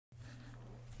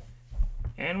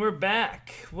And we're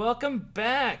back. Welcome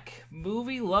back,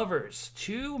 movie lovers,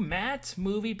 to Matt's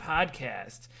Movie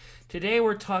Podcast. Today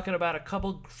we're talking about a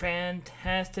couple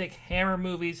fantastic Hammer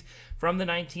movies from the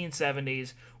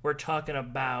 1970s. We're talking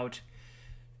about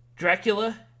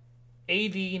Dracula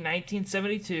A.D.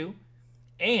 1972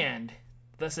 and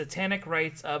The Satanic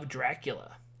Rites of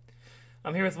Dracula.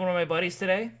 I'm here with one of my buddies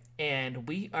today, and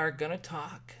we are going to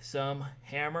talk some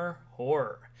Hammer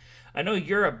horror. I know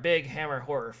you're a big Hammer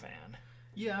horror fan.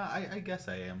 Yeah, I guess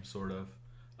I am, sort of.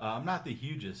 I'm not the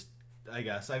hugest, I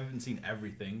guess. I haven't seen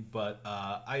everything, but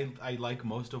I like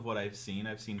most of what I've seen.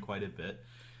 I've seen quite a bit.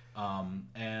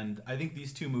 And I think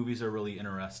these two movies are really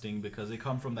interesting because they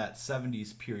come from that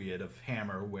 70s period of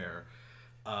Hammer where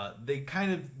they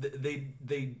kind of,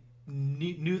 they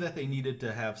knew that they needed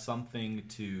to have something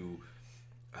to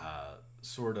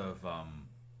sort of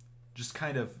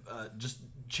just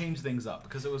change things up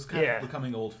because it was kind of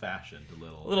becoming old-fashioned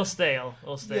a little stale.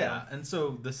 Yeah, and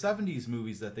so the 70s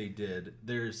movies that they did,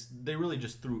 they really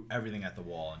just threw everything at the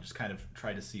wall and just kind of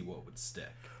tried to see what would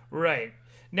stick. Right.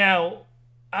 Now,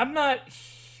 I'm not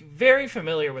very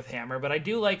familiar with Hammer, but I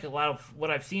do like a lot of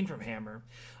what I've seen from Hammer.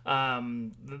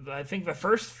 I think the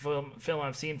first film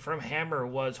I've seen from Hammer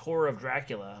was Horror of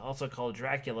Dracula, also called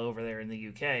Dracula over there in the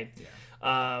UK. Yeah.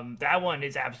 That one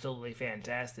is absolutely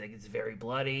fantastic. It's very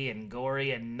bloody and gory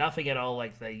and nothing at all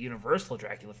like the Universal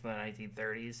Dracula from the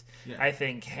 1930s. Yeah. I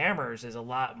think Hammer's is a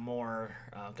lot more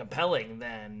compelling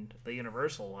than the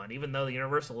Universal one, even though the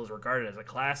Universal is regarded as a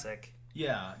classic.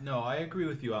 Yeah, no, I agree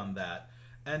with you on that.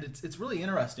 And it's really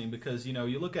interesting because, you know,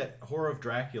 you look at Horror of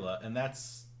Dracula and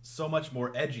that's so much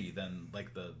more edgy than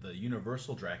like the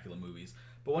Universal Dracula movies.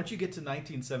 But once you get to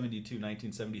 1972,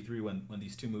 1973, when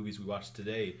these two movies we watched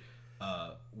today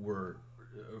were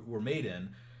made in,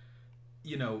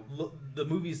 you know, the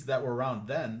movies that were around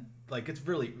then, like it's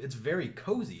very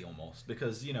cozy almost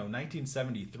because, you know,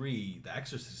 1973 The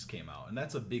Exorcist came out and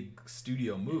that's a big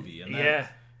studio movie and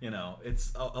that, you know,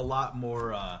 it's a lot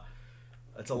more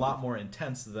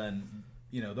intense than,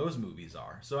 you know, those movies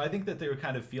are. So I think that they were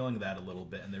kind of feeling that a little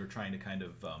bit and they were trying to kind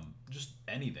of just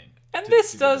anything. And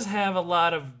this does have a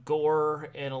lot of gore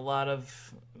and a lot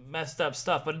of messed up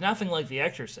stuff, but nothing like The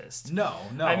Exorcist. No.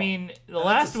 I mean, the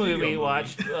last movie we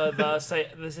watched, the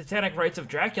Satanic Rites of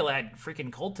Dracula, had freaking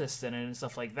cultists in it and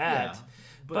stuff like that. Yeah,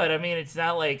 but I mean, it's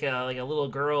not like a little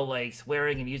girl like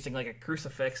swearing and using like a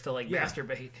crucifix to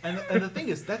masturbate. And the thing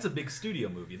is, that's a big studio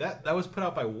movie. That was put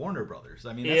out by Warner Brothers.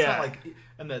 I mean, that's not like,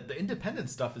 and the independent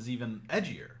stuff is even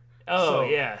edgier. Oh,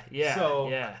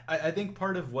 So I think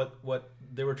part of what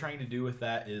they were trying to do with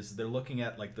that is they're looking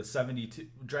at like the 72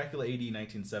 Dracula A.D.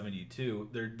 1972.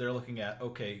 They're looking at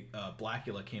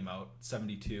Blackula came out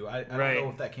 72. I don't know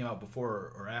if that came out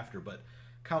before or after, but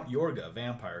Count Yorga,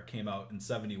 Vampire, came out in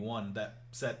 71. That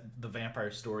set the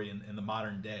vampire story in the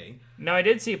modern day. No, I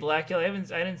did see Blackula.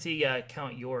 I didn't see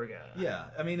Count Yorga. Yeah,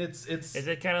 I mean it's. Is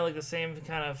it kind of like the same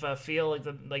kind of feel, like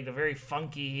the very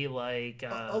funky like?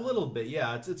 A little bit,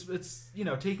 yeah. It's you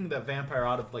know, taking that vampire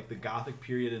out of like the Gothic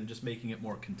period and just making it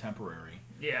more contemporary.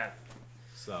 Yeah.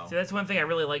 So that's one thing I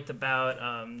really liked about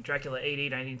Dracula A.D.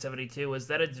 1972 was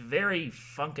that it's very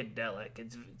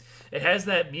funkadelic. It has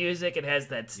that music, it has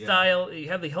that style. You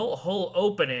have the whole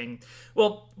opening.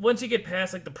 Well, once you get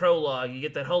past like the prologue, you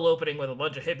get that whole opening with a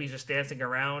bunch of hippies just dancing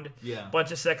around. Yeah. A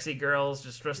bunch of sexy girls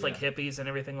just dressed like hippies and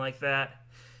everything like that.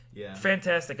 Yeah.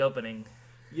 Fantastic opening.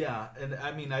 Yeah, and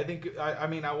I mean,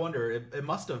 I wonder, it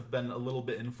must have been a little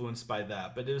bit influenced by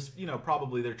that, but it was, you know,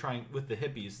 probably they're trying, with the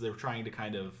hippies, they're trying to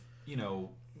kind of, you know,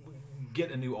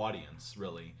 get a new audience,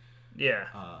 really. Yeah.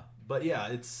 But yeah,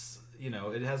 it's, you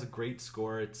know, it has a great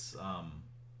score. It's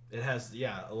it has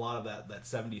a lot of that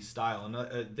 70s style, and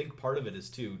I think part of it is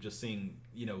too just seeing,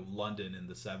 you know, London in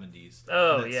the 70s.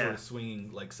 Oh, that sort of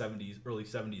swinging like 70s, early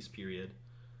 70s period.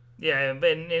 Yeah,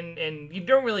 and you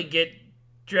don't really get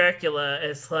Dracula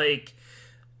as like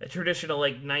a traditional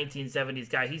like 1970s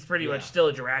guy. He's pretty much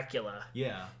still Dracula.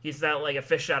 Yeah. He's not like a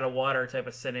fish out of water type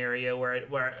of scenario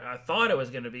where I thought it was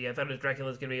going to be. I thought Dracula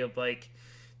was going to be like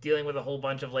dealing with a whole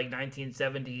bunch of like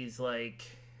 1970s like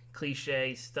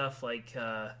cliche stuff, like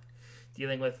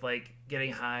dealing with like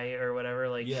getting high or whatever.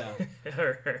 Like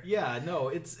no,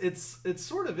 it's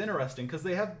sort of interesting because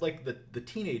they have like the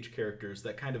teenage characters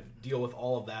that kind of deal with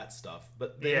all of that stuff,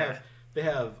 but they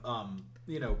have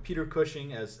you know, Peter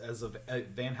Cushing as a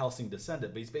Van Helsing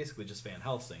descendant, but he's basically just Van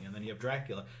Helsing, and then you have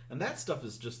Dracula, and that stuff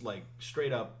is just like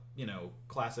straight up, you know,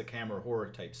 classic Hammer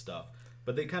horror type stuff.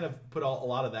 But they kind of put a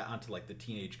lot of that onto like the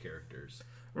teenage characters.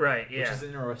 Right, yeah. Which is an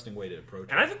interesting way to approach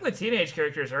it. And I think the teenage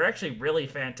characters are actually really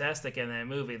fantastic in that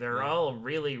movie. They're all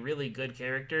really, really good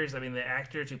characters. I mean, the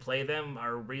actors who play them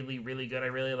are really, really good. I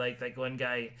really like that one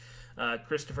guy,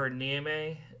 Christopher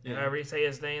Nieme, however you say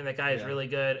his name. That guy is really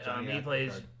good. He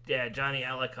plays Johnny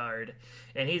Alucard,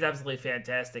 and he's absolutely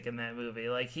fantastic in that movie.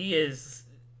 Like, he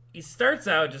starts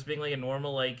out just being like a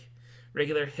normal, like,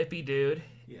 regular hippie dude.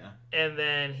 Yeah. And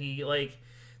then he, like,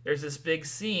 there's this big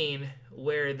scene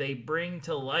where they bring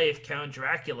to life Count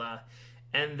Dracula,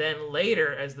 and then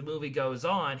later, as the movie goes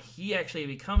on, he actually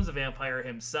becomes a vampire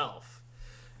himself.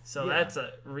 So that's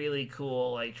a really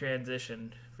cool, like,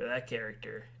 transition for that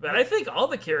character. But I think all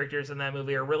the characters in that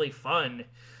movie are really fun.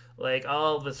 Like,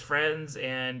 all of his friends,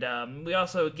 and we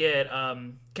also get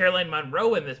Caroline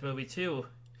Munro in this movie, too,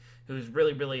 who's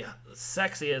really, really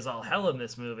sexy as all hell in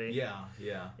this movie. Yeah.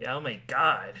 Yeah, oh my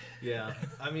god. Yeah,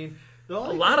 I mean... A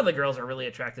lot of the girls are really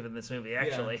attractive in this movie,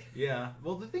 actually. Yeah.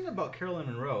 Well, the thing about Caroline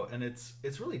Munro, and it's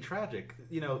really tragic.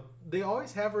 You know, they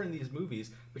always have her in these movies,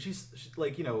 but she's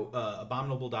like, you know,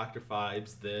 Abominable Dr.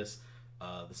 Phibes, The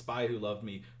Spy Who Loved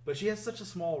Me, but she has such a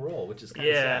small role, which is kind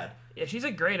of sad. Yeah, she's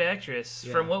a great actress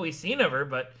from what we've seen of her,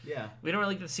 but we don't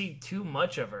really get to see too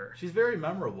much of her. She's very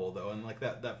memorable, though, and like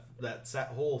that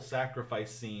whole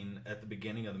sacrifice scene at the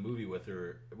beginning of the movie with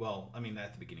her. Well, I mean,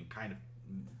 at the beginning,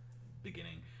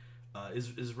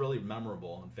 is really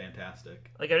memorable and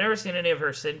fantastic. Like, I've never seen any of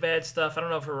her Sinbad stuff. I don't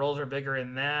know if her roles are bigger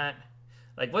in that.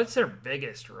 Like, what's her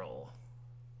biggest role?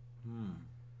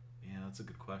 Yeah, that's a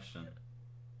good question.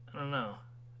 I don't know.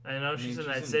 I know she's in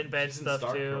that Sinbad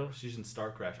stuff, too. She's in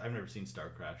Star Crash. I've never seen Star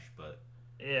Crash, but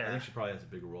yeah, I think she probably has a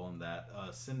bigger role in that.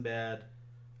 Sinbad,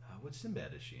 what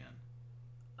Sinbad is she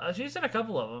in? She's in a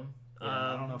couple of them.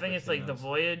 I don't know. I think it's like the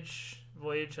Voyage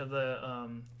of the, what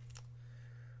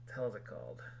the hell is it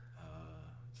called?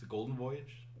 It's the Golden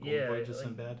Voyage? Voyage of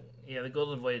Sinbad? Yeah, the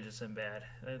Golden Voyage of Sinbad.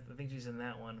 I think she's in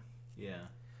that one. Yeah.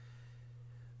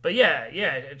 But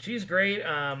yeah, she's great.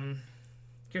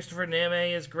 Christopher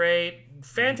Nieme is great.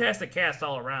 Fantastic cast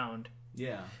all around.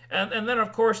 Yeah. And then,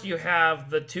 of course, you have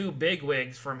the two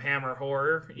bigwigs from Hammer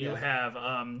Horror. You have,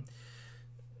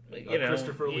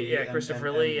 Christopher Lee. Yeah,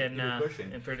 Christopher Lee and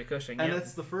Peter Cushing. And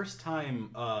it's the first time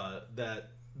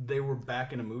that they were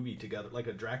back in a movie together, like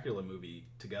a Dracula movie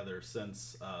together,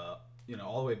 since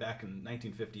all the way back in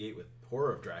 1958 with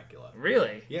Horror of Dracula.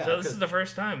 Really? Yeah. So this is the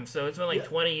first time. So it's been like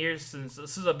 20 years since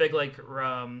this is a big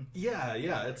Yeah,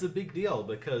 it's a big deal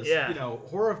because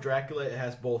Horror of Dracula, it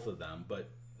has both of them, but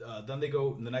then they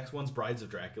go. The next one's Brides of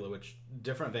Dracula, which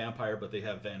different vampire, but they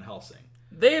have Van Helsing.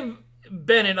 They've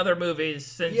been in other movies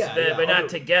since then, but not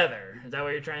together. Is that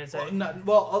what you're trying to say? Not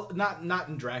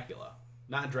in Dracula.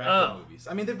 Not in Dracula movies.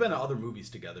 I mean, they've been in other movies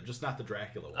together, just not the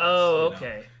Dracula ones. Oh,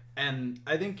 okay. And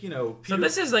I think, Peter... So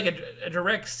this is like a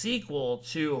direct sequel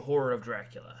to Horror of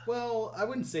Dracula. Well, I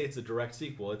wouldn't say it's a direct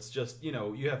sequel. It's just,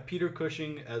 you have Peter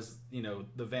Cushing as,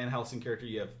 the Van Helsing character.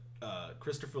 You have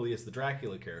Christopher Lee as the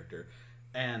Dracula character.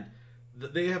 And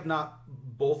they have not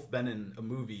both been in a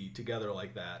movie together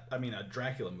like that. I mean, a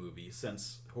Dracula movie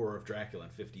since Horror of Dracula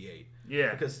in 58.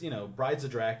 Yeah. Because, Brides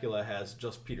of Dracula has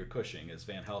just Peter Cushing as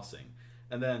Van Helsing.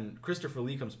 And then Christopher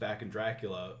Lee comes back in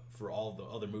Dracula for all the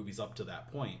other movies up to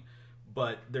that point,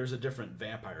 but there's a different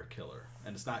vampire killer,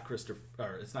 and it's not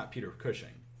Peter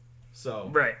Cushing. So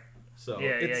right. So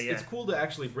it's cool to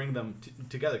actually bring them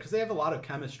together because they have a lot of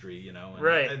chemistry, And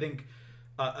I think,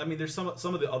 there's some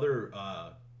of the other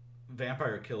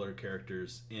vampire killer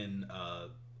characters in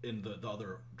the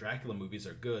other Dracula movies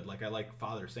are good. Like I like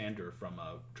Father Sander from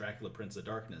Dracula Prince of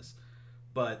Darkness,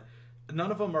 but none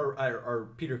of them are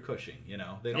Peter Cushing, They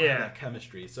don't have that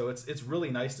chemistry. So it's really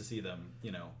nice to see them,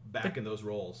 back in those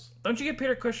roles. Don't you get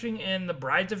Peter Cushing in The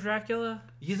Brides of Dracula?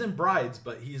 He's in Brides,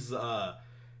 but he's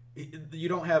you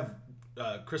don't have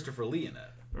Christopher Lee in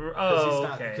it.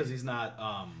 Okay. Because he's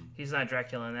not he's not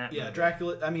Dracula in that movie.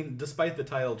 Dracula, I mean, despite the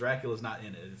title, Dracula's not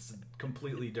in it. It's a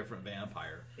completely different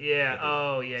vampire.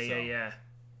 Yeah, yeah,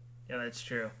 that's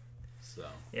true. So.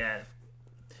 Yeah.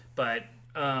 But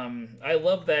I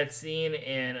love that scene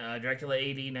in Dracula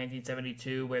A.D.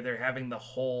 1972 where they're having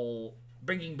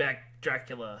bringing back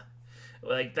Dracula.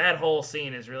 Like, that whole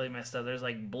scene is really messed up. There's,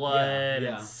 like, blood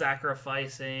and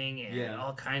sacrificing and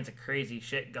all kinds of crazy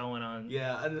shit going on.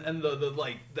 Yeah, and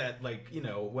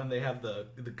when they have the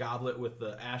goblet with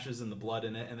the ashes and the blood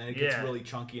in it, and then it gets really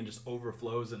chunky and just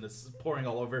overflows, and it's pouring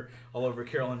all over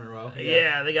Caroline Munro.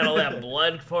 Yeah, they got all that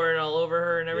blood pouring all over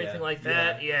her and everything like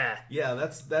that. Yeah,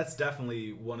 that's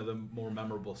definitely one of the more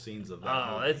memorable scenes of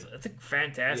that movie. It's a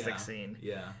fantastic scene.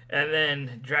 Yeah. And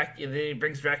then he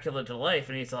brings Dracula to life,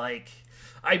 and he's like,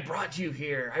 I brought you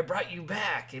here. I brought you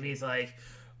back. And he's like,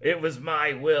 it was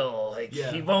my will. Like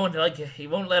Yeah. he won't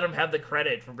let him have the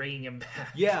credit for bringing him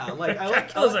back. Yeah, like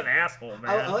Dracula's an asshole, man.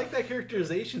 I like that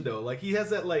characterization though. Like he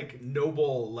has that like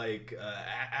noble like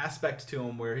aspect to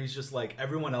him where he's just like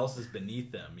everyone else is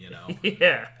beneath him. You know.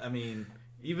 Yeah. I mean,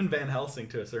 even Van Helsing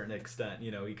to a certain extent.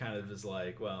 You know, he kind of is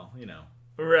like, well, you know.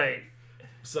 Right.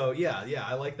 So yeah,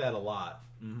 I like that a lot.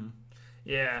 Mm-hmm.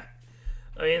 Yeah.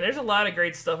 I mean, there's a lot of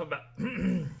great stuff about.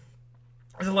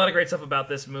 There's a lot of great stuff about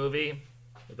this movie.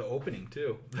 The opening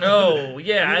too. Oh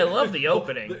yeah, I love the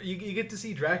opening. You get to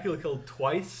see Dracula killed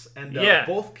twice, and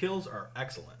both kills are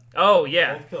excellent. Oh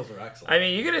yeah, both kills are excellent. I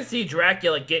mean, you're gonna see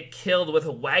Dracula get killed with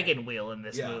a wagon wheel in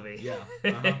this movie. Yeah,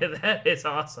 that is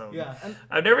awesome. Yeah, and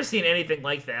I've never seen anything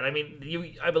like that. I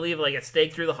mean, I believe like a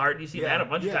stake through the heart. You see that a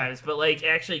bunch of times, but like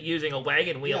actually using a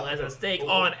wagon wheel as a stake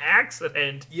on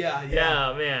accident.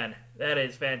 Yeah, man, that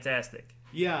is fantastic.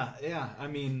 Yeah. I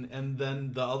mean, and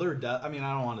then the other death. I mean,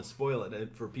 I don't want to spoil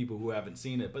it for people who haven't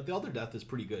seen it, but the other death is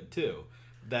pretty good too.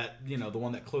 That the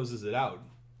one that closes it out.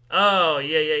 Oh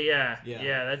yeah.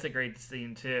 That's a great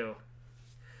scene too.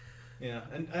 Yeah,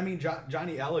 and I mean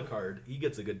Johnny Alucard, he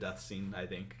gets a good death scene, I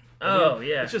think.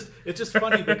 Yeah. It's just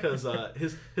funny because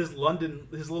his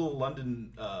little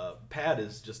London pad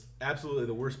is just absolutely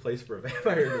the worst place for a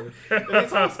vampire.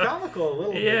 It's almost comical a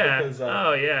little bit because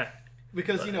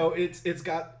because it's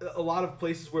got a lot of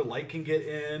places where light can get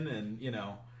in, and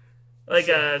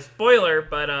spoiler,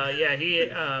 but he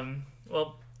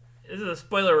well, this is a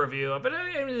spoiler review, but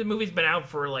I mean, the movie's been out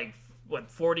for like what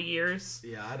 40 years.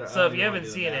 Yeah, I don't. So if you haven't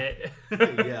seen it,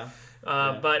 yeah.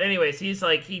 But anyways,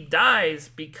 he dies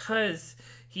because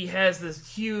he has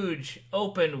this huge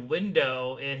open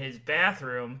window in his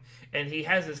bathroom, and he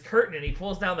has this curtain, and he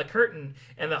pulls down the curtain,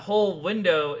 and the whole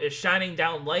window is shining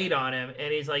down light on him,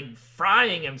 and he's like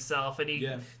frying himself, and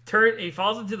he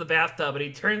falls into the bathtub, and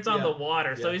he turns on the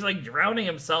water, so he's like drowning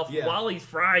himself while he's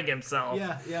frying himself.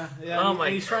 Yeah. Oh my!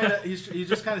 He's he's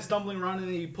just kind of stumbling around,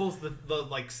 and he pulls the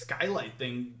like skylight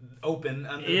thing open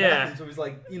under the bathroom, so he's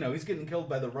like he's getting killed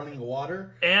by the running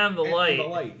water and the light. And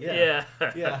the light.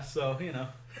 Yeah. So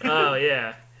Oh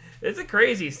yeah. It's a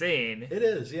crazy scene. It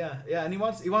is, yeah, and he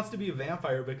wants to be a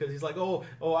vampire because he's like, oh,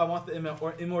 I want the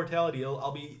immortality.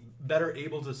 I'll be better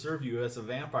able to serve you as a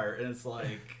vampire, and it's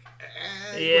like,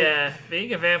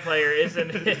 being a vampire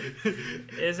isn't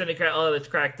all it's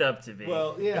cracked up to be.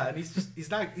 Well, yeah, and he's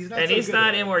not, and he's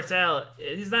not immortal.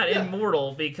 He's not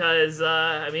immortal because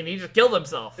he just killed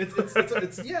himself.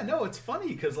 It's funny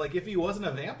because like if he wasn't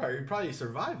a vampire, he'd probably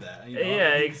survive that.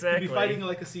 Exactly. He'd be fighting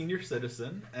like a senior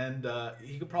citizen, and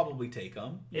he could probably take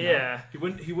him. He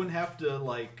wouldn't have to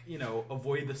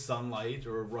avoid the sunlight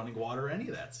or running water or any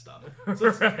of that stuff. So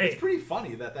it's pretty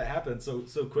funny that happened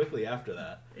so quickly after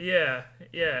that. Yeah.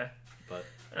 But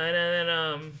and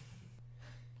then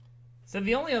so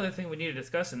the only other thing we need to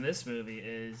discuss in this movie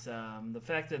is the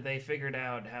fact that they figured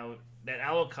out how that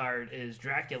Alucard is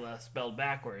Dracula spelled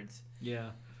backwards.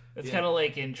 Yeah. It's kind of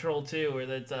like in Troll 2 where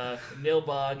that's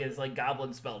Nilbog is like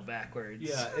goblin spelled backwards.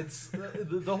 Yeah, it's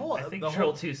the whole. I think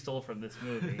Troll 2 stole from this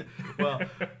movie. Well,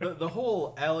 the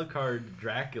whole Alucard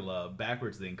Dracula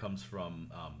backwards thing comes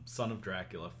from Son of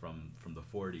Dracula from the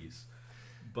 40s.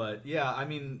 But yeah, I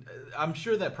mean, I'm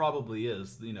sure that probably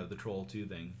is, the Troll 2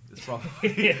 thing. It's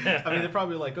probably. I mean, they're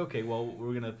probably like, okay, well,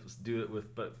 we're gonna do it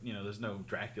with, but there's no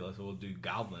Dracula, so we'll do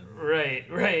Goblin.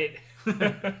 Right.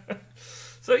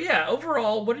 So yeah,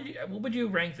 overall, what would you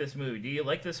rank this movie? Do you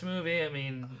like this movie? I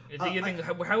mean,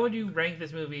 how would you rank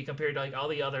this movie compared to like all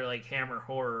the other like Hammer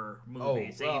horror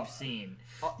movies that you've seen?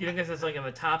 Do you think this is like in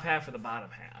the top half or the bottom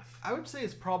half? I would say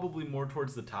it's probably more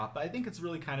towards the top, but I think it's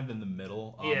really kind of in the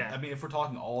middle. Yeah. I mean, if we're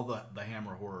talking all the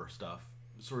Hammer horror stuff,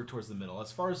 sort of towards the middle.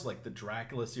 As far as like the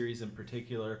Dracula series in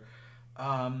particular,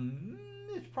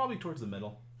 it's probably towards the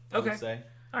middle. I would say.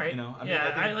 All right.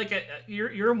 I like it.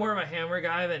 You're more of a Hammer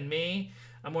guy than me.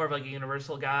 I'm more of like a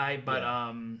Universal guy, but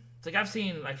it's like I've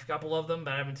seen like a couple of them,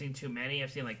 but I haven't seen too many. I've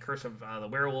seen like Curse of the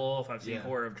Werewolf. I've seen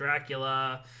Horror of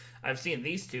Dracula. I've seen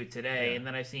these two today, and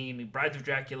then I've seen Brides of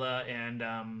Dracula and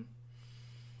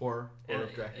Horror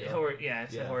of Dracula.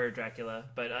 Horror of Dracula,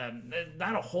 but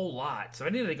not a whole lot. So I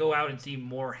needed to go out and see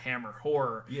more Hammer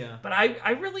horror. Yeah. But I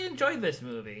really enjoyed this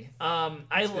movie.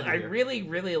 I really,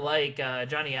 really like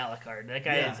Johnny Alucard. That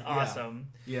guy is awesome.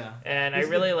 Yeah. And I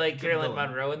really like Carolyn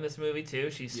Monroe in this movie too.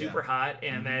 She's super hot,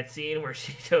 and that scene where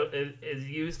she is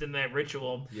used in that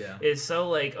ritual is so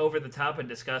like over the top and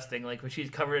disgusting. Like when she's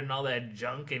covered in all that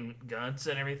junk and guts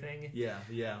and everything.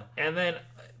 Yeah. And then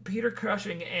Peter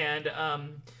Cushing and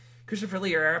Christopher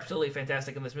Lee are absolutely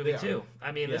fantastic in this movie too.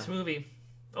 I mean, this movie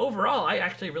overall, I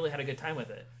actually really had a good time with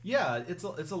it. Yeah, it's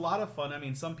a lot of fun. I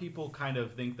mean, some people kind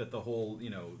of think that the whole,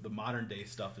 the modern day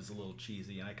stuff is a little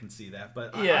cheesy, and I can see that.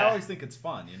 But I always think it's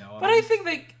fun, But I think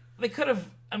they could have.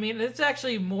 I mean, it's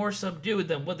actually more subdued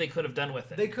than what they could have done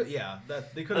with it. They could,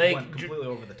 they could have went completely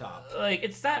over the top. Like,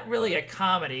 it's not really a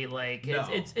comedy. Like, No.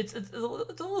 it's a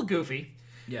little goofy.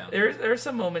 Yeah. There are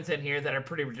some moments in here that are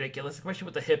pretty ridiculous, especially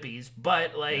with the hippies.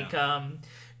 But like,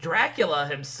 Dracula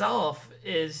himself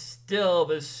is still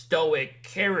the stoic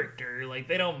character. Like,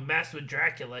 they don't mess with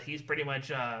Dracula. He's pretty much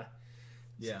as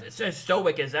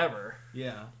stoic as ever.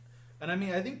 Yeah. And I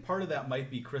mean, I think part of that might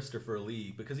be Christopher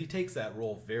Lee, because he takes that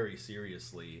role very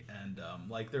seriously. And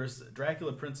like, there's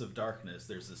Dracula Prince of Darkness.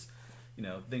 There's this,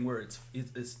 thing where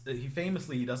he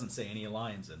famously doesn't say any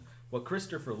lines, and what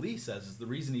Christopher Lee says is the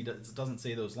reason he doesn't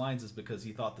say those lines is because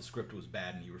he thought the script was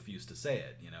bad and he refused to say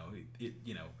it.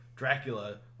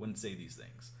 Dracula wouldn't say these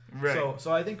things. Right.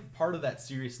 So I think part of that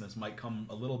seriousness might come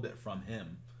a little bit from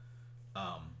him.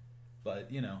 But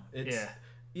it's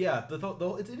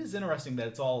it is interesting that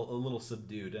it's all a little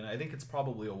subdued, and I think it's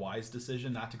probably a wise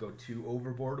decision not to go too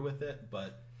overboard with it.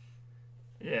 But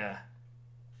yeah.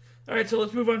 All right, so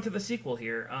let's move on to the sequel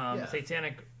here.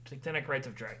 Satanic Rites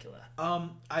of Dracula.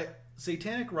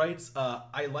 Satanic Rites,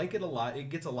 I like it a lot. It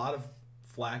gets a lot of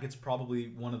flack. It's probably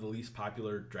one of the least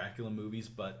popular Dracula movies,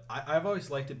 but I've always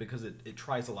liked it because it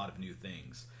tries a lot of new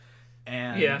things.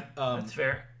 And that's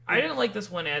fair. I didn't like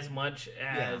this one as much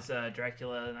as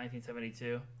Dracula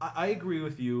 1972. I agree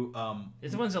with you.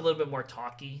 This one's a little bit more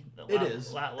talky. A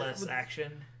lot less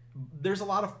action. There's a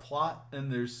lot of plot,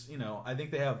 and there's I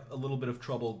think they have a little bit of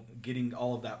trouble getting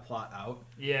all of that plot out.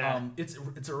 Yeah, it's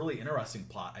a really interesting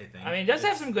plot. I think. I mean, it does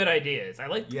have some good ideas. I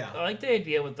like the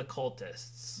idea with the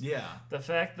cultists. Yeah, the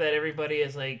fact that everybody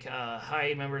is like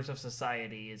high members of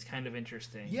society is kind of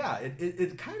interesting. Yeah,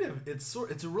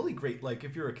 it's a really great, like,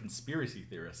 if you're a conspiracy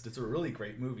theorist, it's a really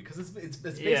great movie because it's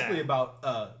basically about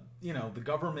the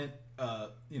government,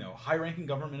 high-ranking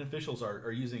government officials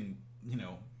are using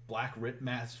black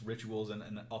mass rituals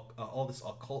and all this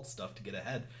occult stuff to get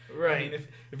ahead. Right. I mean,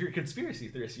 if you're a conspiracy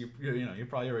theorist, you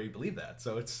probably already believe that.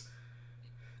 So it's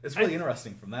really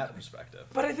interesting from that perspective.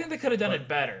 But I think they could have done it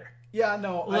better. Yeah,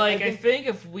 no. I think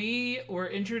if we were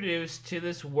introduced to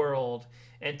this world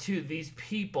and to these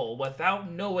people without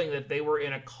knowing that they were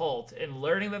in a cult and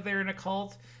learning that they're in a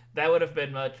cult, that would have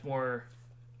been much more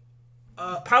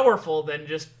powerful than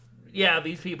just,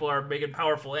 these people are big and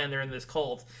powerful and they're in this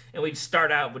cult, and we'd start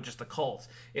out with just a cult.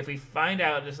 If we find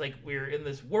out, just like we're in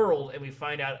this world, and we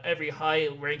find out every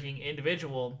high-ranking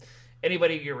individual,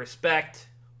 anybody you respect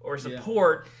or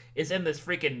support is in this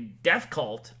freaking death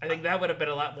cult, I think that would have been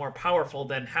a lot more powerful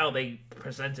than how they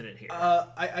presented it here.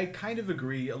 I kind of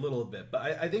agree a little bit, but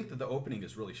I think that the opening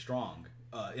is really strong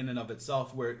in and of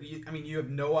itself, where you have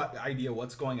no idea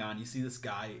what's going on. You see this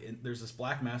guy, and there's this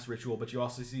black mass ritual, but you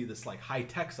also see this like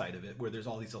high-tech side of it where there's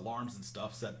all these alarms and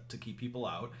stuff set to keep people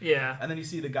out. Yeah. And then you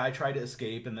see the guy try to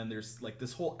escape, and then there's like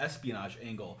this whole espionage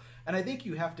angle. And I think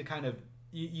you have to kind of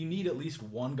you need at least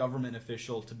one government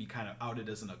official to be kind of outed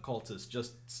as an occultist,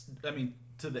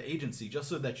 to the agency, just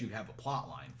so that you have a plot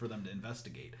line for them to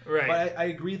investigate. Right. But I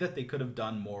agree that they could have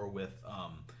done more with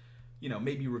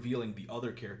maybe revealing the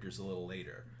other characters a little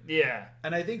later. Yeah.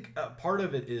 And I think part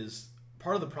of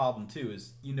the problem too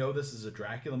is, this is a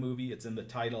Dracula movie. It's in the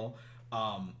title.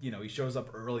 He shows up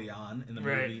early on in the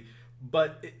movie,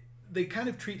 but they kind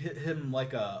of treat him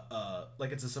like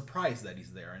it's a surprise that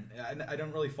he's there, and I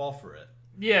don't really fall for it.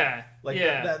 Yeah.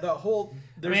 The whole.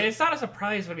 It's not a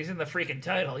surprise when he's in the freaking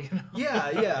title,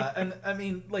 Yeah, and I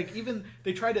mean, like, even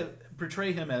they try to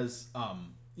portray him as,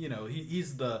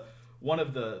 he's the one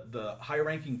of the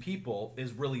high-ranking people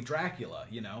is really Dracula,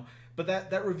 But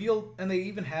that reveal, and they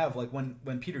even have, like,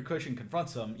 when Peter Cushing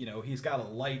confronts him, he's got a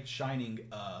light shining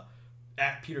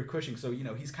at Peter Cushing, so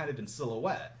he's kind of in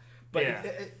silhouette. But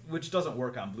which doesn't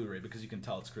work on Blu-ray because you can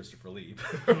tell it's Christopher Lee.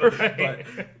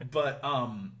 but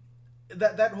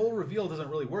that whole reveal doesn't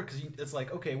really work because it's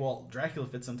like, okay, well, Dracula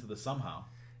fits into this somehow.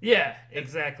 Yeah,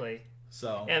 exactly.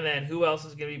 So, and then who else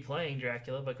is going to be playing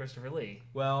Dracula but Christopher Lee?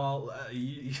 Well,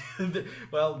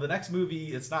 the next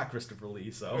movie, it's not Christopher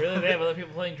Lee. So really, they have other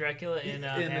people playing Dracula in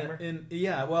Hammer. In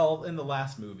the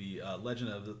last movie, Legend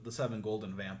of the Seven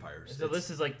Golden Vampires. So this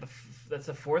is like that's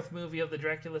the fourth movie of the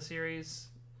Dracula series.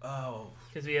 Oh,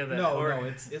 because we have that. No,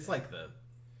 it's like the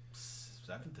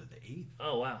seventh or the eighth.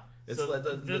 Oh wow! It's so like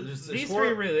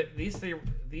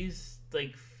these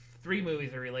like three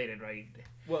movies are related, right?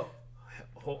 Well,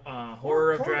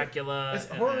 Horror of Dracula.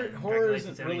 Horror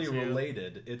isn't really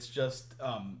related. It's just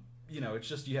it's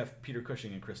just you have Peter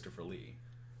Cushing and Christopher Lee.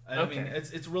 I mean,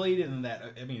 it's related in that.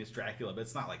 I mean, it's Dracula, but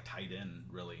it's not like tied in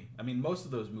really. I mean, most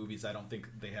of those movies, I don't think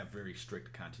they have very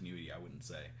strict continuity. I wouldn't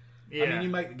say. Yeah. I mean, you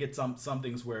might get some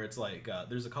things where it's like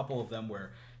there's a couple of them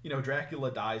where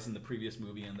Dracula dies in the previous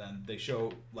movie, and then they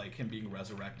show like him being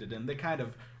resurrected, and they kind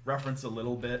of reference a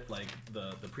little bit like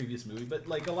the previous movie, but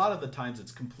like a lot of the times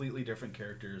it's completely different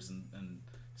characters and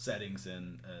settings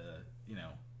and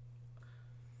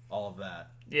all of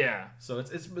that. Yeah. So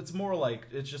it's more like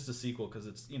it's just a sequel because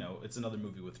it's another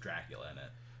movie with Dracula in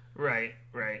it. Right.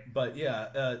 But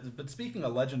yeah, but speaking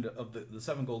of Legend of the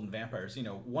Seven Golden Vampires,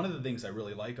 one of the things I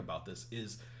really like about this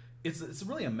is it's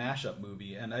really a mashup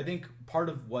movie, and I think part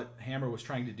of what Hammer was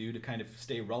trying to do to kind of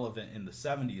stay relevant in the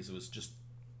 70s was just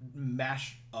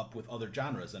mash up with other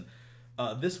genres, and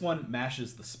this one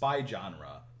mashes the spy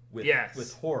genre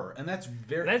with horror, and that's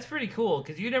pretty cool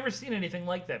because you've never seen anything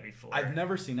like that before. I've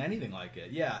never seen anything like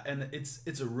it. Yeah, and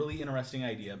it's a really interesting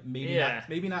idea.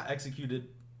 Maybe not executed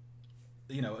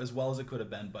as well as it could have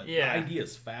been, but the idea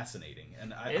is fascinating,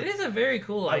 and it is a very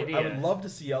cool idea. I would love to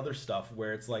see other stuff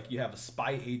where it's like you have a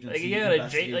spy agency,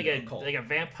 like a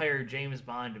vampire James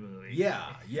Bond movie.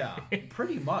 Yeah,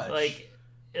 pretty much. like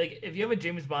if you have a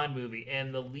James Bond movie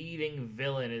and the leading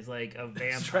villain is like a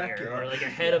vampire or like a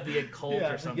head of the occult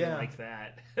or something like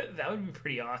that, that would be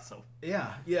pretty awesome.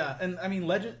 Yeah, and I mean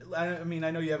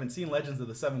I know you haven't seen Legends of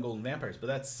the Seven Golden Vampires, but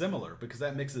that's similar because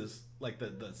that mixes like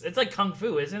the it's like kung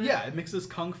fu, isn't it? Yeah, it mixes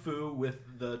kung fu with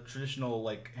the traditional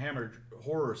like Hammer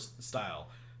horror style.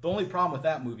 The only problem with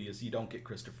that movie is you don't get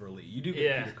Christopher Lee. You do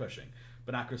get Peter Cushing,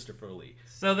 but not Christopher Lee.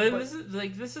 So then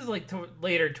this is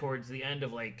later towards the end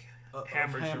of like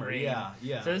Hammer's reign.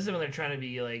 Yeah. So this is when they're trying to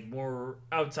be like more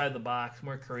outside the box,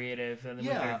 more creative than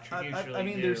what they usually I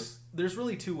mean, do. there's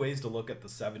really two ways to look at the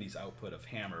 70s output of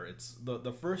Hammer. It's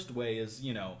the first way is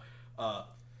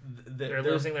they're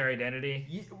losing their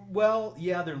identity. Well,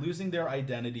 yeah, they're losing their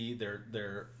identity.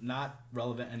 They're not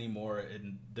relevant anymore,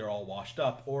 and they're all washed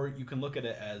up. Or you can look at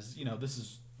it as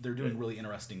they're doing really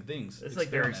interesting things. It's like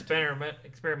their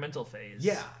experimental phase.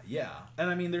 Yeah.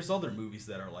 And I mean, there's other movies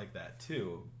that are like that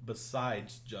too,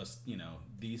 besides just,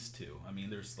 these two. I mean,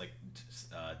 there's like,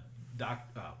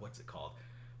 what's it called?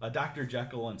 Dr.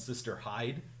 Jekyll and Sister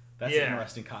Hyde. That's an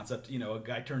interesting concept. A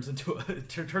guy turns into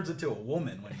a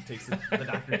woman when he takes the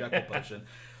Dr. Jekyll potion.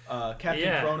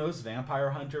 Captain Kronos,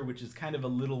 Vampire Hunter, which is kind of a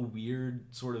little weird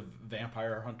sort of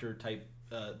vampire hunter type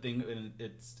thing, and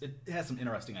it has some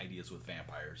interesting ideas with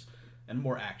vampires and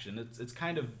more action. It's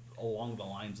kind of along the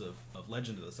lines of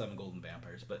Legend of the Seven Golden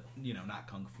Vampires, but not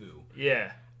kung fu.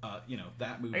 Yeah.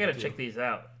 That movie. I gotta check these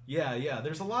out. Yeah.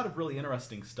 There's a lot of really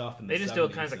interesting stuff in the 70s. They just do all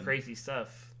kinds of crazy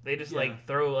stuff. They just like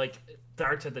throw like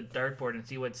darts at the dartboard and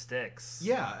see what sticks.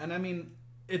 Yeah, and I mean,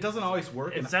 it doesn't always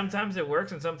work. And sometimes it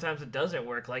works, and sometimes it doesn't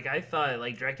work. Like I thought,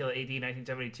 like Dracula A.D.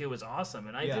 1972 was awesome,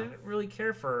 and I didn't really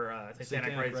care for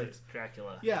Satanic Rites of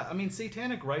Dracula. Yeah, I mean,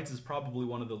 Satanic Rites is probably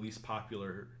one of the least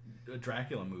popular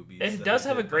Dracula movies. It does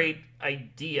have a great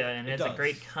idea, and it's a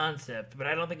great concept, but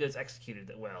I don't think it was executed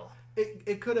that well.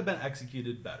 It could have been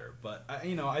executed better, but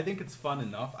I think it's fun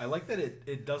enough. I like that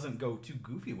it doesn't go too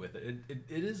goofy with it. It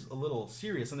is a little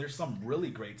serious, and there's some really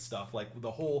great stuff, like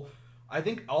the whole. I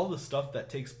think all the stuff that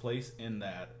takes place in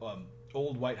that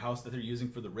old White House that they're using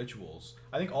for the rituals,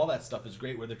 I think all that stuff is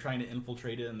great, where they're trying to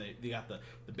infiltrate it, and they got the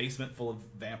basement full of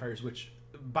vampires, which,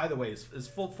 by the way, is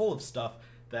full of stuff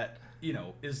that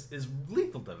is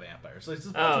lethal to vampires. So it's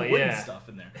just a bunch of wooden stuff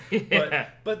in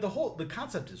there. But the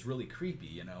concept is really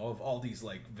creepy, of all these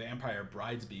like vampire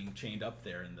brides being chained up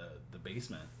there in the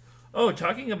basement. Oh,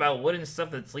 talking about wooden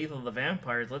stuff that's lethal to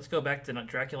vampires, let's go back to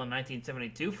Dracula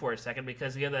 1972 for a second,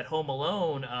 because you have that Home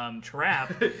Alone trap,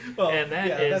 and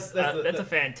that's a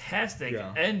fantastic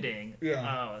ending.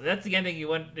 Yeah. That's the ending you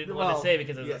didn't want to say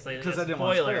because it's like a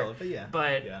spoiler. Want to spoil it,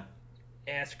 but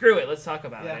screw it. Let's talk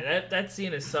about it. That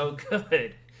scene is so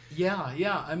good.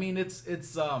 Yeah. I mean, it's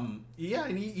and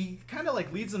he kind of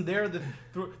like leads him there, then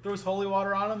throws holy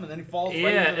water on him, and then he falls.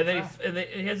 And then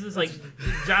he has this like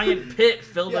giant pit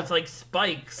filled with like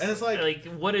spikes, and it's like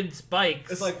wooden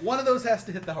spikes. It's like one of those has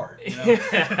to hit the heart.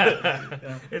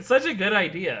 It's such a good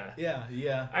idea.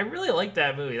 Yeah. I really like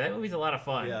that movie. That movie's a lot of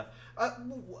fun. Yeah,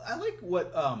 I like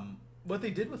what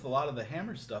they did with a lot of the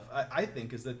Hammer stuff, I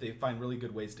think, is that they find really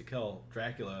good ways to kill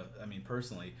Dracula. I mean,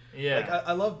 personally. Yeah. Like,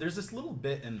 I love, there's this little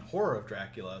bit in Horror of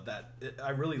Dracula that I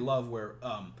really love where,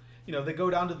 they go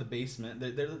down to the basement.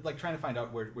 They're like trying to find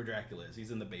out where Dracula is.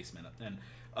 He's in the basement. And,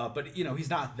 but,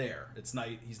 he's not there. It's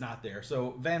night. He's not there.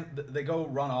 So they go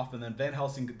run off, and then Van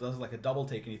Helsing does like a double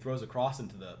take, and he throws a cross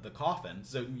into the coffin.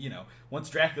 So,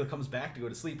 once Dracula comes back to go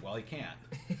to sleep, well, he can't.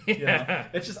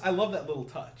 It's just, I love that little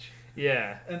touch.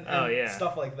 Yeah. and yeah.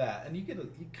 stuff like that. And you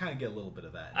kind of get a little bit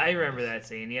of that. I remember that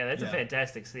scene. Yeah, that's a Yeah.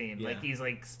 fantastic scene. Yeah. Like he's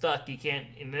like stuck. He can't.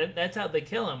 And that's how they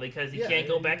kill him because he Yeah, can't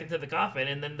go yeah. back into the coffin.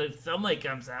 And then the sunlight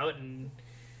comes out and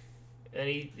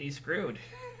he's screwed.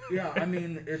 Yeah, I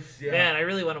mean, it's Man, I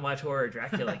really want to watch Horror of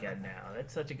Dracula again now.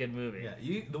 That's such a good movie.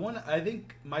 Yeah, the one I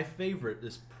think my favorite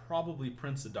is probably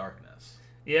Prince of Darkness.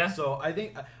 Yeah. So I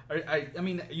think I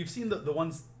mean you've seen the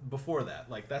ones before that.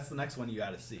 Like that's the next one you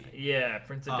got to see. Yeah,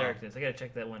 Prince of Darkness. I gotta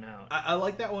check that one out. I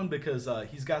like that one because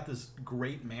he's got this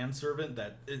great manservant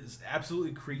that is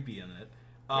absolutely creepy in it.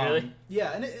 Really?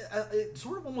 Yeah, and it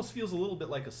sort of almost feels a little bit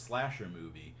like a slasher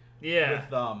movie. Yeah.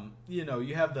 With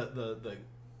you have the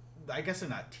I guess they're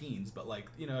not teens, but like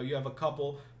you have a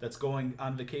couple that's going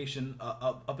on vacation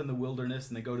up in the wilderness,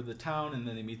 and they go to the town, and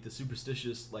then they meet the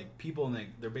superstitious like people, and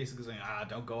they're basically saying,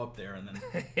 don't go up there, and then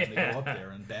they go up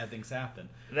there, and bad things happen.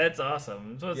 That's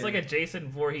awesome. So it's like a Jason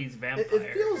Voorhees vampire.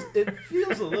 It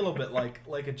feels a little bit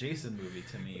like a Jason movie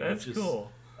to me. That's which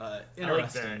cool. Is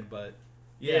interesting, that. but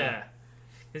Yeah.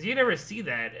 Because you never see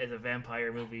that as a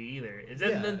vampire movie either. Is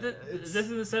that is this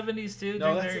in the 70s too?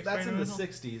 No, that's in the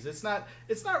 60s. It's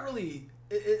not really.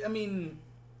 I mean,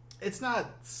 it's not.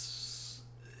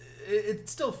 It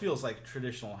still feels like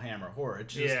traditional Hammer horror.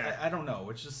 It's just I don't know.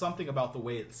 It's just something about the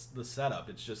way it's the setup.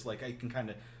 It's just like I can kind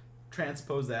of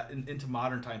transpose that into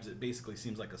modern times. It basically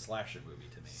seems like a slasher movie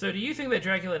to me. So do you think that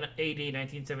Dracula A.D.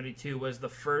 1972 was the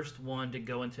first one to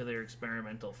go into their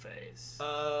experimental phase?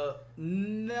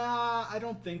 Nah, I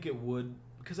don't think it would,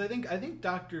 because I think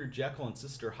Dr. Jekyll and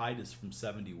Sister Hyde is from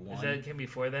 71. Is that came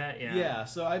before that? Yeah. Yeah,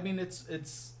 so I mean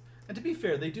it's and to be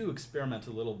fair, they do experiment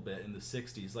a little bit in the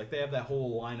 60s. Like they have that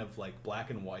whole line of like black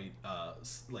and white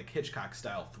like Hitchcock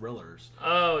style thrillers.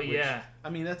 Oh, which, yeah. I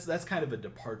mean that's kind of a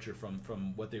departure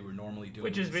from what they were normally doing.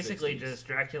 Which is in the basically 60s. just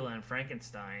Dracula and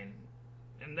Frankenstein.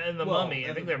 And then the Mummy.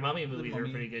 I think their Mummy movies are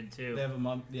pretty good too. They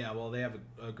have they have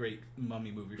a great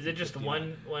Mummy movie. Is it just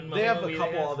one Mummy? They have movie a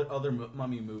couple other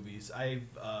Mummy movies.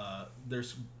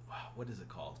 There's what is it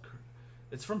called?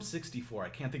 It's from '64. I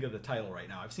can't think of the title right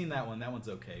now. I've seen that one. That one's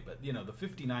okay, but the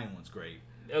 '59 one's great.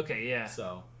 Okay, yeah.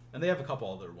 So, and they have a couple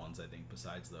other ones I think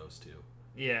besides those two.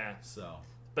 Yeah. So.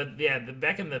 But yeah,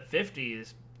 back in the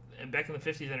 '50s and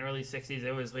early '60s,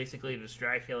 it was basically just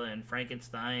Dracula and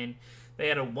Frankenstein. They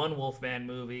had a One Wolfman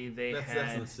movie. That's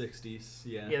in the '60s.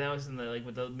 Yeah. Yeah, that was in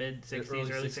with the mid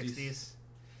 '60s, early '60s.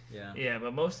 Yeah. Yeah,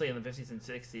 but mostly in the '50s and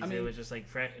 '60s, it was just like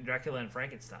Dracula and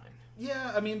Frankenstein.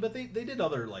 Yeah, I mean, but they did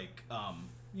other like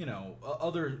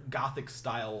other gothic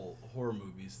style horror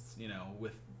movies,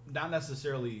 with not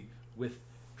necessarily with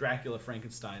Dracula,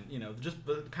 Frankenstein, just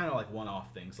kind of like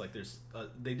one-off things. Like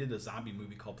they did a zombie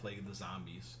movie called Plague of the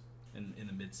Zombies in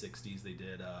the mid '60s. They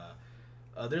did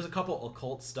there's a couple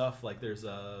occult stuff, like there's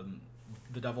The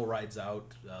Devil Rides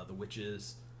Out, The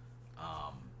Witches.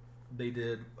 They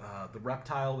did The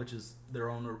Reptile, which is their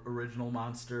own original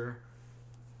monster.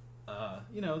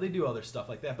 They do other stuff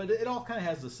like that, but it all kind of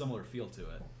has a similar feel to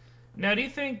it. Now, do you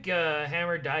think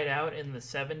Hammer died out in the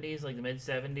 70s, like the mid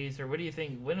 70s, or what do you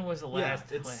think? When was the last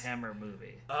Hammer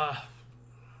movie?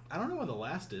 I don't know when the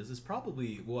last is. It's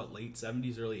probably late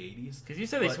 70s, early 80s. Because you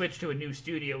said they switched to a new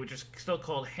studio, which is still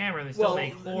called Hammer, and they still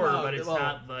make horror, but it's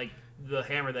not like the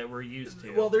Hammer that we're used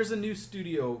to. Well, there's a new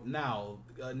studio now,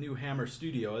 a new Hammer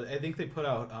studio. I think they put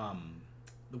out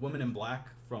The Woman in Black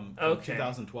from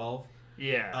 2012.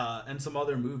 Yeah. And some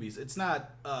other movies. It's not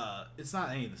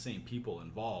any of the same people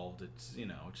involved. It's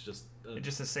it's just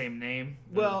just the same name.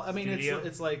 Well, I mean,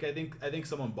 it's like I think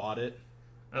someone bought it.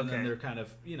 And then they're kind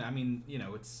of,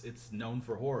 it's known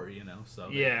for horror, so.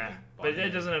 Yeah, but it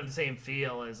doesn't have the same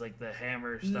feel as, like, the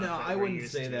Hammer stuff. No, I wouldn't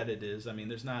say that it is. I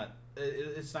mean, it's not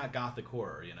gothic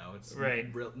horror, It's right.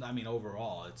 I mean,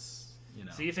 overall, it's,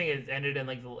 So you think it ended in,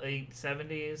 like, the late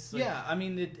 70s? Like... Yeah, I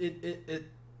mean,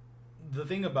 the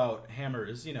thing about Hammer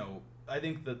is, I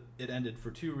think that it ended for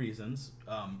two reasons.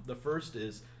 The first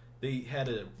is they had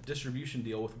a distribution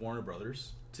deal with Warner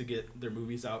Brothers to get their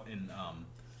movies out in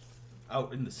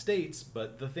the States,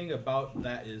 but the thing about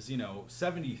that is,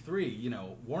 73,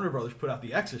 Warner Brothers put out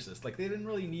The Exorcist. Like, they didn't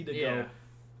really need to go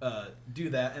do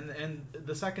that. And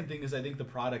the second thing is I think the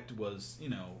product was,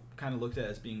 kind of looked at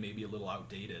as being maybe a little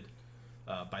outdated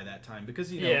by that time.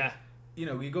 Because, you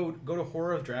go to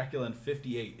Horror of Dracula in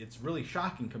 58, it's really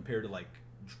shocking compared to, like,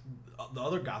 the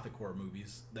other gothic horror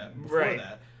movies that before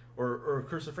that. Or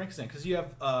Curse of Frankenstein, because you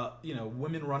have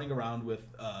women running around with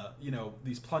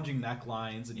these plunging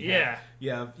necklines, and you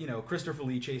have Christopher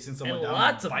Lee chasing someone and down,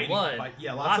 lots of blood.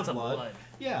 Lots of blood.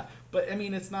 Yeah, but I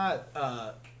mean, it's not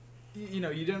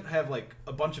you didn't have like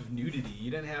a bunch of nudity.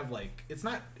 You didn't have like it's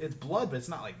blood, but it's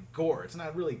not like gore. It's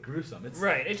not really gruesome. It's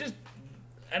right. It just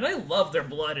and I love their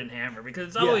blood in Hammer because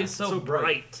it's always so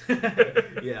bright.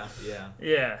 yeah.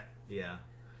 Yeah.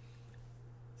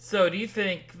 So do you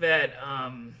think that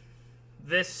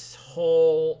this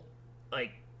whole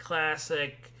like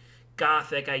classic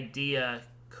gothic idea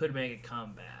could make a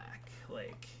comeback?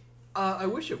 Like, I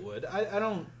wish it would. I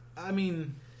don't. I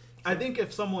mean, I think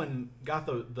if someone got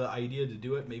the idea to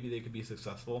do it, maybe they could be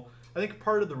successful. I think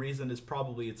part of the reason is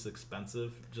probably it's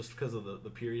expensive, just because of the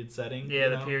period setting. Yeah,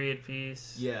 the period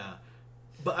piece. Yeah,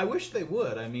 but I wish they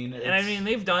would. I mean,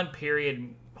 they've done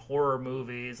period horror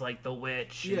movies like The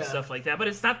Witch and stuff like that, but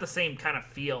it's not the same kind of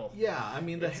feel. Yeah, I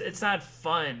mean, it's not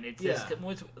fun. It's just,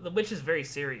 The Witch is very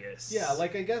serious. Yeah,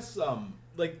 like I guess,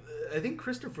 like I think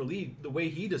Christopher Lee, the way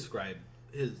he described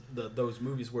those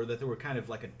movies were that they were kind of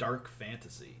like a dark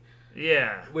fantasy.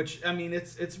 Yeah. Which, I mean,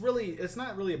 it's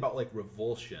not really about like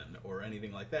revulsion or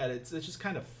anything like that. It's just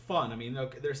kind of fun. I mean,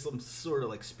 okay, there's some sort of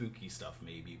like spooky stuff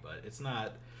maybe, but it's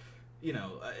not,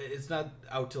 it's not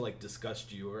out to like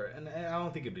disgust you and I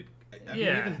don't think it'd I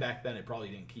mean, even back then it probably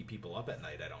didn't keep people up at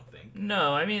night, I don't think.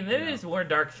 No, I mean, it is more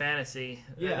dark fantasy.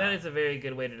 Yeah. That is a very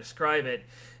good way to describe it.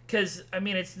 Because, I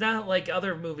mean, it's not like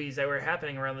other movies that were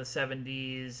happening around the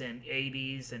 70s and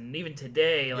 80s and even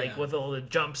today, like with all the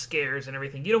jump scares and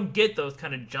everything. You don't get those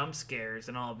kind of jump scares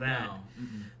and all that.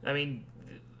 No. I mean,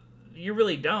 you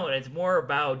really don't. It's more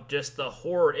about just the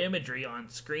horror imagery on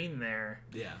screen there.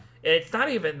 Yeah. And it's not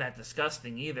even that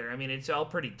disgusting either. I mean, it's all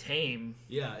pretty tame.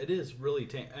 Yeah, it is really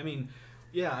tame. I mean...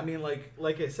 Yeah, I mean, like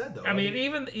I said, though. I mean,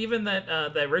 even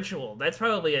that ritual, that's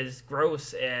probably as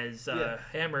gross as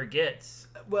Hammer gets.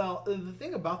 Well, the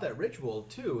thing about that ritual,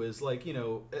 too, is, like,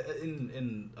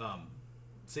 in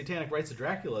Satanic Rites of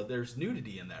Dracula, there's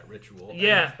nudity in that ritual.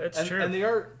 Yeah, that's true. And they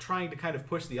are trying to kind of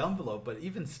push the envelope, but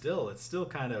even still, it's still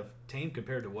kind of tame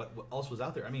compared to what else was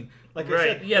out there. I mean, like I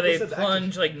said... Yeah, they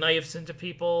plunge, like, knives into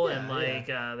people, and, like,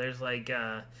 there's,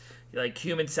 like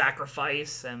human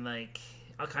sacrifice, and, like...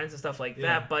 all kinds of stuff like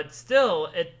that, but still,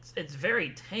 it's very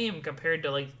tame compared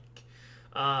to like,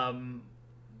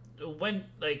 when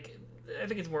like I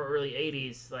think it's more early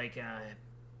 '80s, like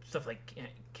stuff like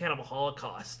Cannibal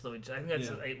Holocaust, which I think that's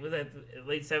was that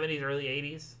late '70s, early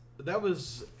 '80s. That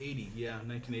was 80,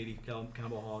 1980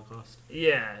 Cannibal Holocaust.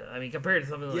 Yeah, I mean compared to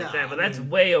something like that, but that's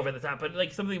way over the top. But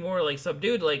like something more like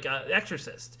subdued, like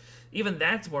Exorcist. Even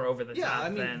that's more over the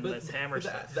top than this Hammer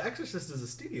stuff. The Exorcist is a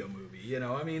studio movie,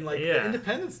 I mean, like the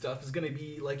independent stuff is going to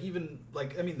be like even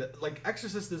like I mean, like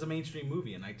Exorcist is a mainstream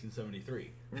movie in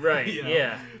 1973, right?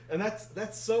 Yeah, and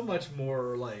that's so much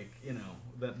more like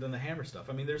than the Hammer stuff.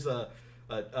 I mean, there's a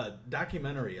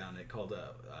documentary on it called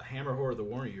Hammer Horror: The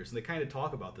Warner Years, and they kind of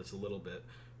talk about this a little bit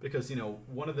because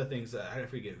one of the things I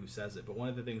forget who says it, but one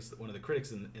of the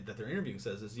critics that they're interviewing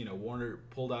says is Warner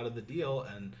pulled out of the deal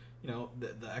and.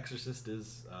 The Exorcist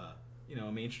is,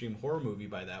 a mainstream horror movie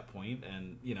by that point,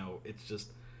 and it's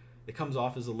just it comes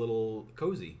off as a little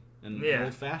cozy and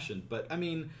old-fashioned. But I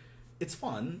mean, it's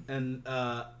fun, and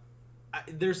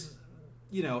there's,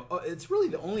 it's really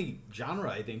the only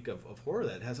genre I think of horror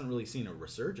that hasn't really seen a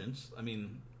resurgence. I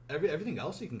mean, everything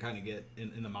else you can kind of get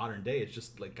in the modern day. It's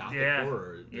just like gothic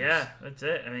horror. Yeah, that's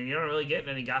it. I mean, you don't really get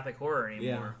any gothic horror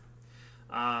anymore.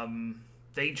 Yeah.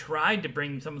 They tried to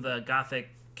bring some of the gothic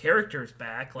characters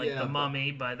back, like the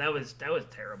Mummy, but that was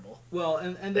terrible. Well,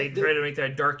 and they tried to make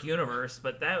that a dark universe,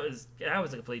 but that was a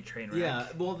complete train wreck. Yeah,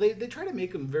 well, they try to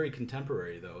make them very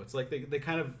contemporary, though. It's like they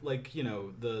kind of like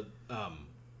the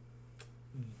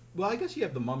well, I guess you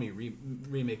have the Mummy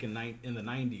remake in the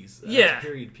 90s.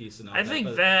 Period piece and all that. I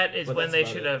think that is when they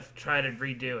should have tried to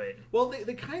redo it. Well,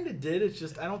 they kind of did. It's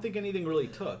just I don't think anything really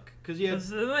took because they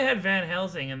had Van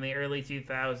Helsing in the early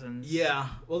 2000s. Yeah,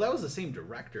 well, that was the same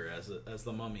director as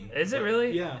the Mummy. Is it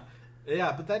really? Yeah,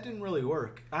 but that didn't really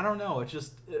work. I don't know. It's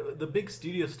just the big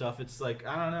studio stuff. It's like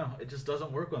I don't know. It just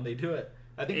doesn't work when they do it.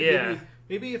 I think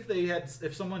maybe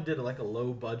if someone did like a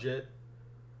low budget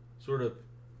sort of,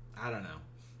 I don't know.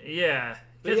 Yeah,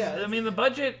 because I mean the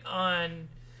budget on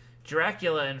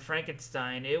Dracula and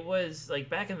Frankenstein, it was like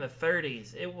back in the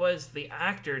 30s. It was the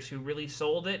actors who really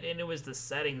sold it, and it was the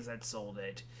settings that sold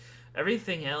it.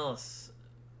 Everything else,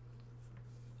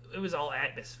 it was all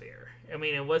atmosphere. I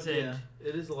mean, it wasn't. Yeah,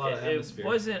 it is a lot of atmosphere. It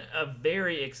wasn't a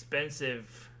very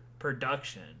expensive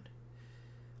production.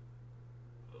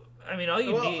 I mean, all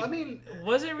you need. I mean,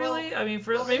 was it really? Well, I mean,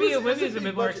 maybe it was a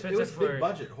bit more expensive. It was big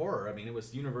budget horror. I mean, it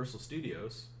was Universal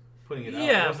Studios putting it out.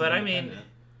 Yeah, but I mean,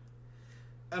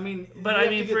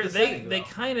 they setting,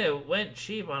 kind of went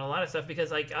cheap on a lot of stuff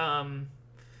because like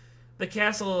the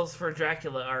castles for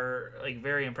Dracula are like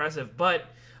very impressive, but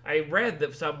I read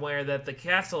that somewhere that the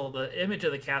castle, the image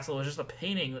of the castle, was just a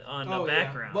painting on the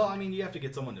background. Well, I mean, you have to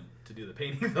get someone to do the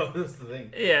painting, though. That's the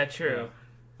thing. Yeah, true. Yeah.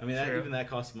 I mean, even that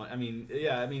costs money. I mean,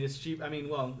 yeah, I mean, it's cheap. I mean,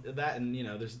 well, that and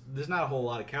there's not a whole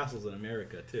lot of castles in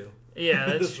America too. Yeah,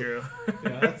 that's true.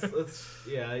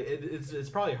 It's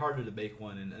probably harder to make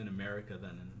one in America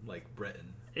than in like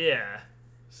Britain. Yeah.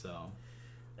 So.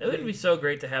 It would be so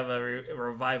great to have a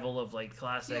revival of like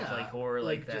classic like horror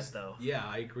like that though. Yeah,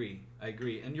 I agree,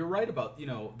 and you're right about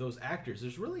those actors.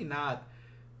 There's really not.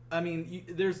 I mean,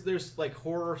 there's like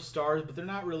horror stars, but they're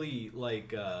not really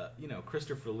like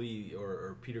Christopher Lee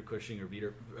or Peter Cushing or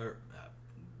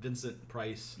Vincent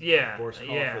Price. Yeah, Boris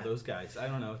Karloff for those guys. I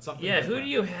don't know. It's something. Yeah, different. who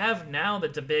do you have now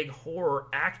that's a big horror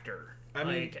actor? I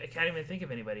mean, I can't even think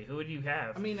of anybody. Who would you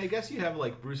have? I mean, I guess you have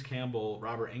like Bruce Campbell,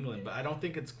 Robert Englund, but I don't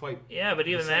think it's quite. Yeah, but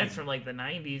even that's from like the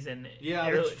 '90s and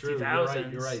early that's true.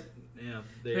 2000s. You're right. Yeah.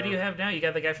 Who do you have now? You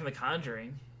got the guy from The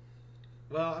Conjuring.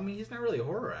 Well, I mean, he's not really a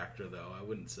horror actor, though. I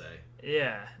wouldn't say.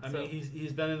 Yeah. I mean,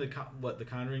 he's been in the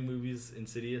Conjuring movies,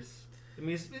 Insidious. I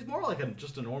mean, he's more like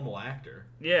just a normal actor.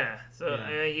 Yeah. So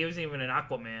I mean, he was even in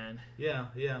Aquaman. Yeah.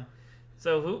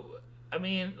 So who? I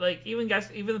mean, like even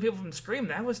the people from Scream,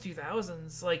 that was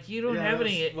 2000s. Like you don't have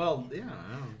any. Well, yeah,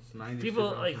 I don't know. It's 90s.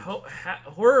 People like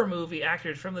horror movie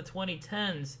actors from the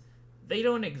 2010s. They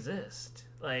don't exist.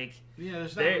 Like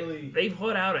there's not really. They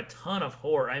put out a ton of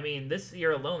horror. I mean, this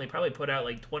year alone, they probably put out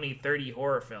like 20, 30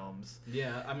 horror films.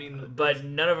 Yeah, I mean, but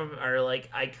none of them are like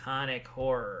iconic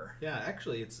horror. Yeah,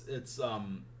 actually, it's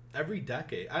every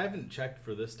decade. I haven't checked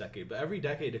for this decade, but every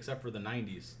decade except for the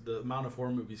 90s, the amount of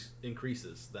horror movies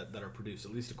increases that are produced,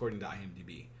 at least according to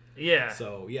IMDb. Yeah.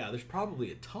 So, yeah, there's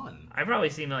probably a ton. I've probably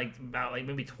seen about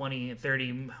maybe 20,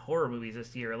 30 horror movies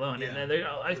this year alone. Yeah. And they're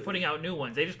always putting out new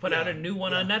ones. They just put out a new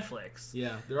one on Netflix.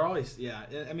 Yeah, they're always,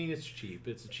 I mean, it's cheap.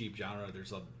 It's a cheap genre.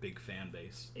 There's a big fan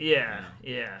base. Yeah.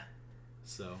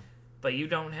 So. But you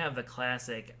don't have the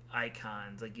classic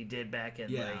icons like you did back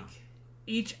in like...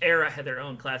 Each era had their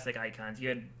own classic icons. You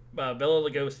had Bela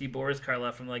Lugosi, Boris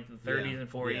Karloff from like the 30s and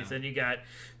 40s. Then you got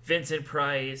Vincent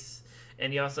Price,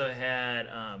 and you also had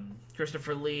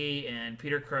Christopher Lee and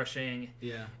Peter Cushing.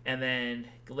 Yeah. And then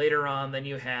later on,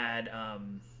 you had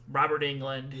Robert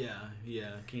Englund.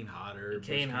 Yeah. Kane Hodder.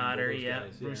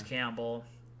 Bruce Campbell.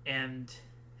 And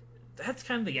that's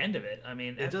kind of the end of it. I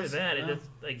mean, after that, it's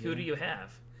like, who do you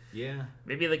have? Yeah.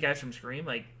 Maybe the guys from Scream,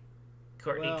 like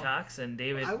Courtney Cox and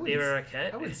David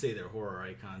Arquette. I wouldn't say they're horror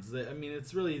icons. I mean,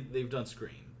 it's really they've done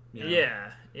Scream. Yeah.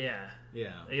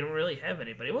 You don't really have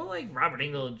anybody. Well, like Robert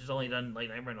Englund has only done like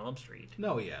Nightmare on Elm Street.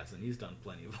 No, he hasn't. He's done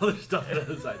plenty of other stuff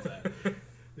besides that.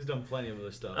 He's done plenty of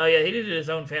other stuff. Oh yeah, he did his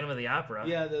own Phantom of the Opera.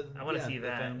 Yeah, I want to see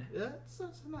that. It's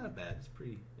not bad. It's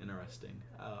pretty interesting.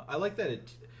 I like that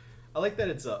it's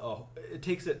it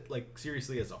takes it like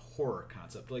seriously as a horror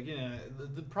concept. Like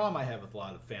the problem I have with a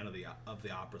lot of of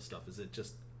the opera stuff is it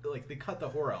just like they cut the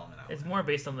horror element out. It's more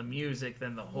based on the music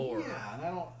than the horror. Yeah,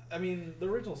 and I mean the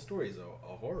original story is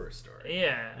a horror story.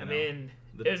 Yeah, I mean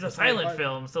it was a silent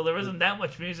film, so there wasn't that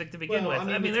much music to begin with.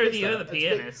 I mean there's the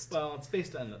pianist. It's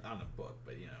based on a book,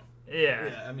 but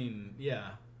Yeah. I mean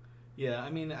I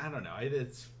mean I don't know.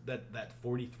 It's that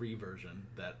 43 version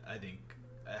that I think.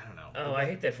 I don't know. Oh, I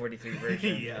hate that 43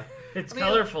 version. Yeah. It's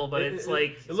colorful, but it's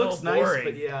like it looks so nice, boring.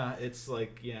 but it's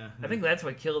like I think that's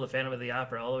what killed the Phantom of the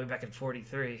Opera all the way back in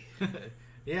 43.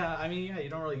 Yeah, I mean, you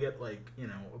don't really get like,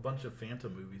 a bunch of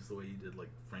Phantom movies the way you did like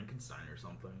Frankenstein or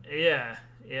something. Yeah.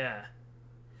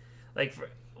 Like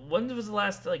when was the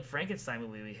last like Frankenstein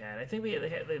movie we had? I think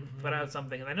they put out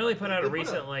something. I know they put out a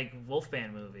recent like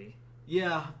Wolfman movie.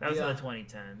 Yeah, that was in the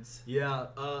 2010s. Yeah,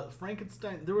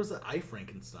 Frankenstein. There was I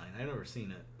Frankenstein. I never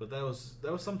seen it, but that was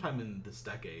sometime in this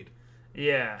decade.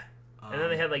 Yeah, and then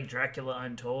they had like Dracula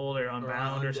Untold or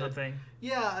Unbound or something.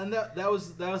 Yeah, and that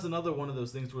was another one of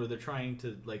those things where they're trying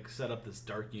to like set up this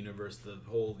dark universe, the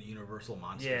whole Universal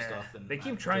monster stuff. And they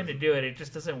keep trying to do it. It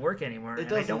just doesn't work anymore.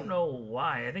 And I don't know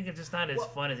why. I think it's just not as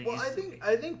fun as it used to be.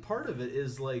 I think part of it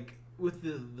is like with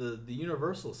the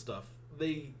Universal stuff.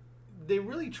 They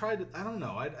really try to. I don't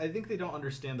know. I think they don't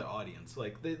understand the audience.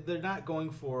 Like they're not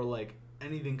going for like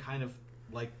anything kind of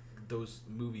like those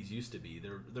movies used to be.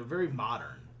 They're very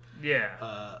modern.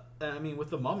 Yeah. And I mean, with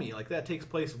the Mummy, like that takes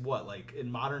place like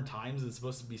in modern times. It's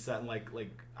supposed to be set in like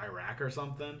Iraq or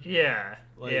something. Yeah.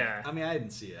 Like, yeah. I mean, I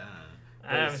didn't see it.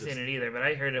 I haven't seen it either, but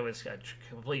I heard it was a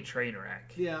complete train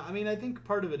wreck. Yeah. I mean, I think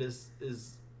part of it is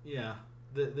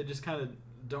they just kind of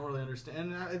don't really understand.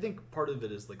 And I think part of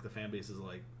it is like the fan base is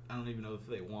like, I don't even know if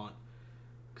they want,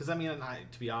 because I mean,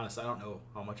 to be honest, I don't know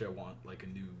how much I want like a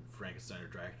new Frankenstein or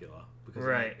Dracula because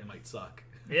Right. it might suck.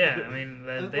 Yeah, I mean,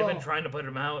 they've been trying to put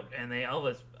them out, and they all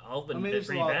been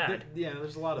pretty bad.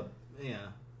 There's a lot of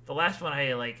The last one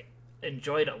I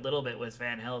enjoyed a little bit was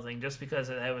Van Helsing, just because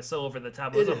it was so over the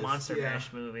top. It was a Monster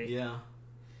Mash movie. Yeah,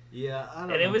 I don't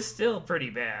know. And it was still pretty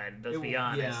bad, let's be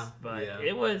honest. Yeah, but yeah.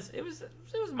 it was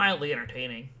mildly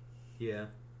entertaining. Yeah.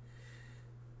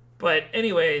 But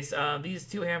anyways, these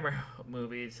two Hammer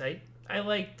movies, I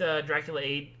liked Dracula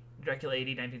A.D.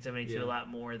 1972 a lot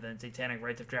more than Satanic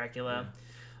Rites of Dracula.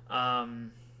 Yeah.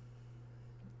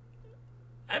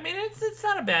 I mean, it's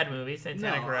not a bad movie,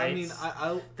 Satanic Rites.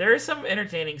 I mean, there is some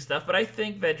entertaining stuff, but I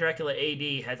think that Dracula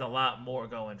A.D. has a lot more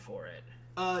going for it.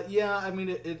 Yeah, I mean,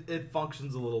 it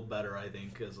functions a little better, I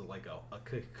think, as like a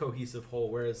cohesive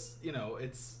whole. Whereas,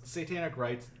 it's Satanic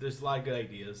Rites. There's a lot of good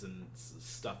ideas and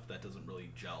stuff that doesn't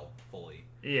really gel fully.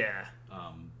 Yeah.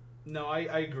 No,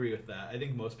 I agree with that. I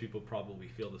think most people probably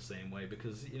feel the same way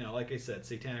because, like I said,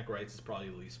 Satanic Rites is probably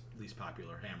the least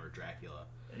popular Hammer Dracula.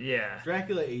 Yeah.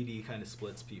 Dracula A.D. kind of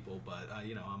splits people, but,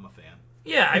 I'm a fan.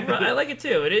 Yeah, I like it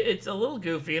too. It's a little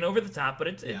goofy and over the top, but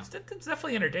it's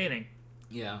definitely entertaining.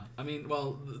 Yeah. I mean,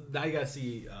 well, now you gotta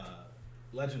see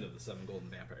Legend of the Seven Golden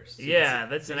Vampires. So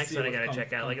that's the next one I gotta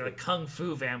check out, like the Kung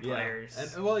Fu vampires. Yeah.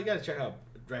 And, well, you gotta check out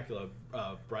Dracula,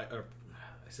 I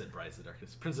said Brides of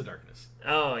Darkness, Prince of Darkness.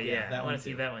 Oh, yeah. I want to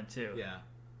see that one too. Yeah.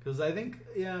 Because I think,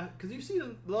 because you've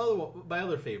seen my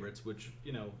other favorites, which,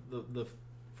 the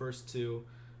first two,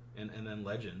 and then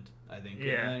Legend, I think.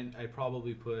 Yeah. And I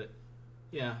probably put,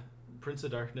 Prince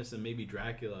of Darkness and maybe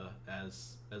Dracula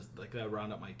as like that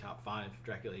round up my top 5.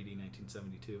 Dracula A.D.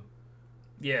 1972.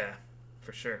 Yeah,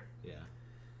 for sure. Yeah.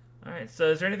 All right. So,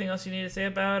 is there anything else you need to say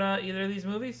about either of these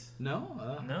movies? No.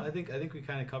 No. I think we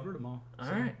kind of covered them all.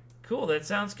 All right. Cool. That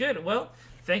sounds good. Well,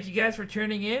 thank you guys for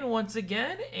tuning in once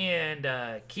again, and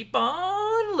keep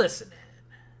on listening.